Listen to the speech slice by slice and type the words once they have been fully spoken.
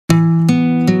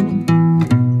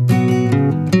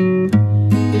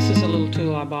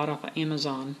by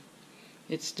Amazon.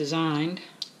 It's designed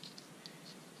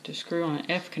to screw on an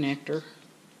F connector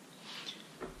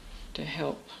to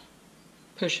help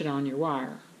push it on your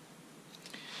wire.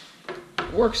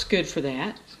 It works good for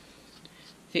that.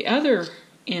 The other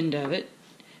end of it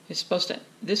is supposed to,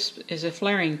 this is a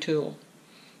flaring tool.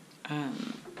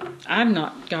 I've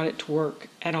not got it to work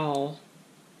at all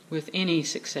with any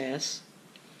success.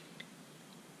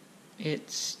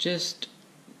 It's just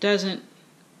doesn't,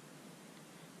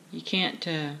 you can't,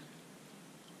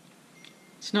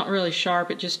 it's not really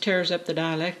sharp. It just tears up the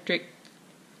dielectric.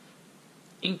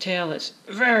 You can tell it's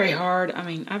very hard. I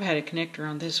mean, I've had a connector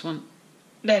on this one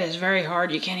that is very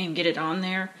hard. You can't even get it on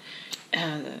there.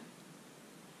 The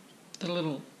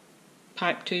little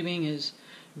pipe tubing is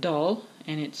dull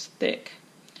and it's thick,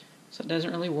 so it doesn't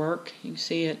really work. You can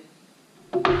see it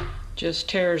just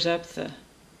tears up the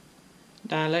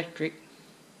dielectric.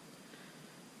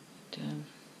 It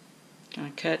kind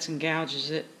of cuts and gouges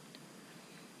it.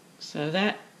 So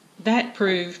that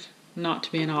proved not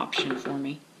to be an option for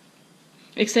me.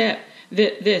 Except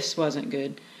that this wasn't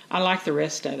good. I like the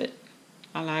rest of it.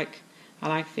 I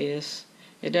like this.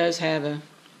 It does have a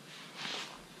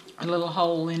little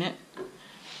hole in it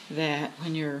that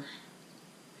when you're,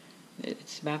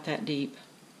 it's about that deep.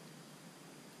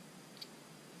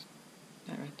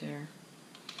 That right there.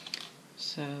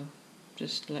 So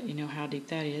just to let you know how deep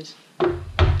that is.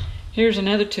 Here's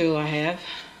another tool I have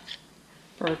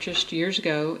purchased years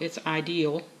ago. It's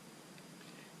Ideal,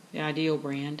 the Ideal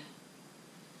brand.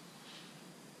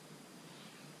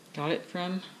 Got it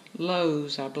from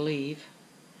Lowe's, I believe,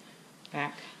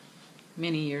 back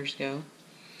many years ago.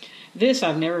 This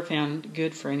I've never found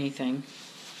good for anything,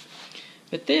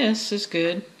 but this is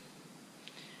good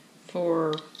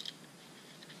for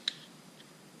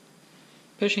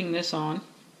pushing this on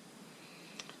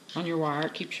your wire.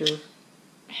 It keeps your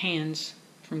hands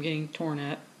from getting torn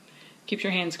up. Keeps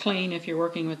your hands clean if you're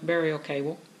working with burial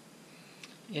cable.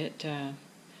 It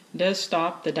does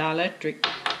stop the dielectric.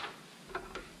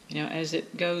 You know, as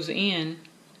it goes in,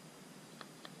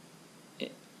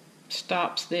 it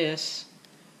stops this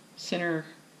center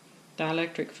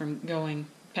dielectric from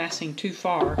passing too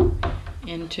far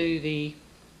into the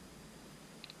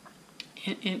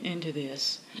into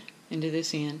this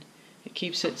end. It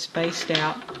keeps it spaced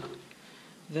out.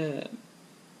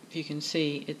 If you can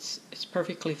see, it's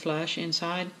perfectly flush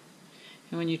inside.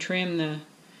 And when you trim the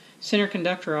center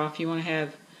conductor off, you want to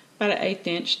have about an 1/8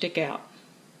 inch stick out,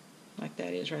 like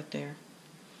that is right there.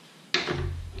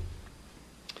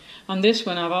 On this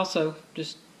one, I've also,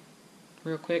 just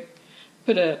real quick,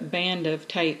 put a band of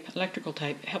tape, electrical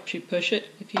tape. It helps you push it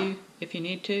if you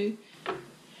need to.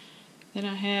 Then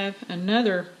I have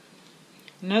another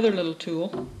little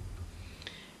tool.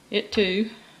 It too,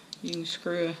 you can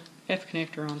screw a F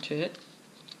connector onto it.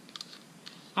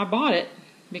 I bought it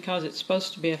because it's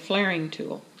supposed to be a flaring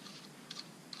tool.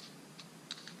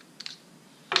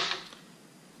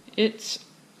 It's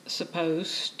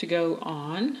supposed to go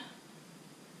on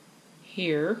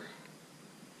here,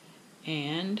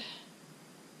 and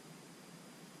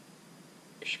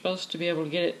you're supposed to be able to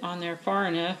get it on there far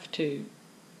enough to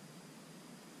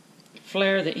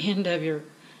flare the end of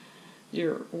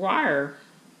your wire,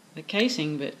 the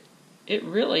casing, but it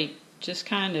really just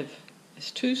kind of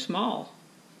is too small.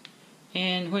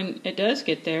 And when it does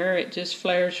get there, it just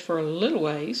flares for a little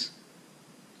ways,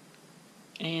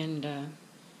 and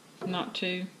not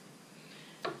too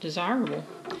desirable.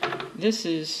 This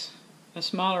is a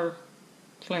smaller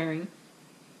flaring,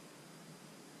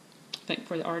 I think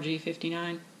for the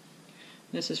RG59.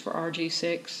 This is for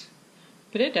RG6,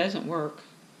 but it doesn't work,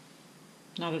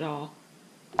 not at all.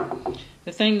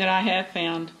 The thing that I have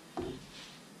found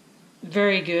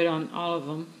very good on all of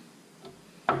them,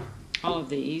 all of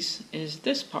these, is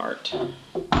this part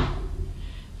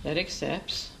that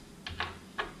accepts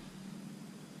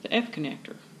the F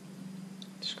connector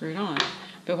screwed on.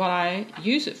 But what I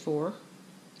use it for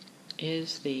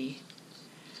is the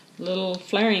little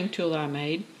flaring tool that I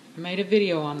made. I made a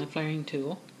video on the flaring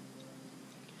tool.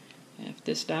 If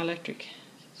this dielectric,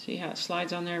 see how it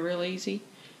slides on there real easy,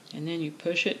 and then you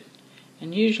push it,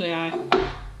 and usually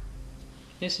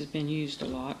this has been used a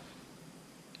lot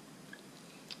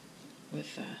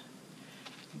with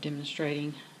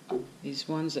demonstrating these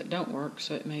ones that don't work,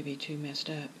 so it may be too messed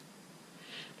up.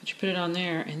 But you put it on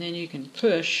there, and then you can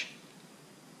push,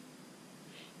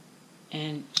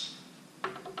 and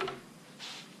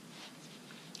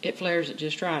it flares it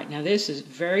just right. Now this is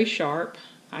very sharp.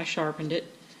 I sharpened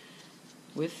it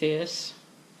with this,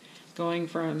 going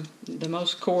from the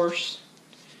most coarse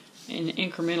and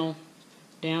incremental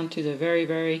down to the very,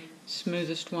 very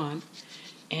smoothest one.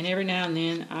 And every now and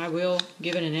then I will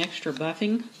give it an extra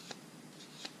buffing.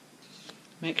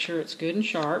 Make sure it's good and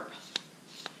sharp.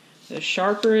 The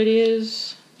sharper it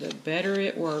is, the better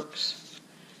it works.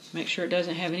 Make sure it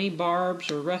doesn't have any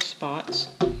barbs or rough spots.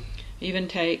 Even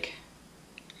take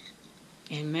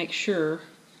and make sure,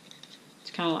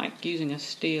 it's kind of like using a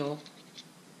steel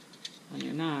on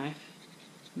your knife.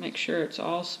 Make sure it's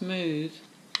all smooth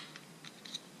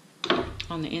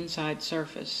on the inside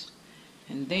surface.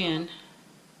 And then,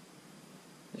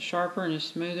 the sharper and the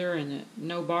smoother and the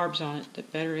no barbs on it, the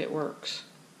better it works.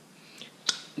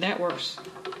 That works.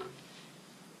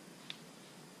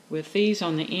 With these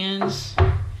on the ends,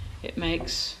 it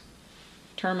makes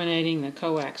terminating the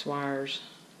coax wires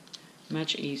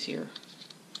much easier.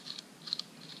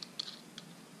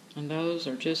 And those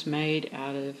are just made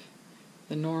out of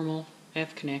the normal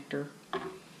F connector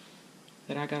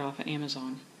that I got off of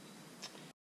Amazon.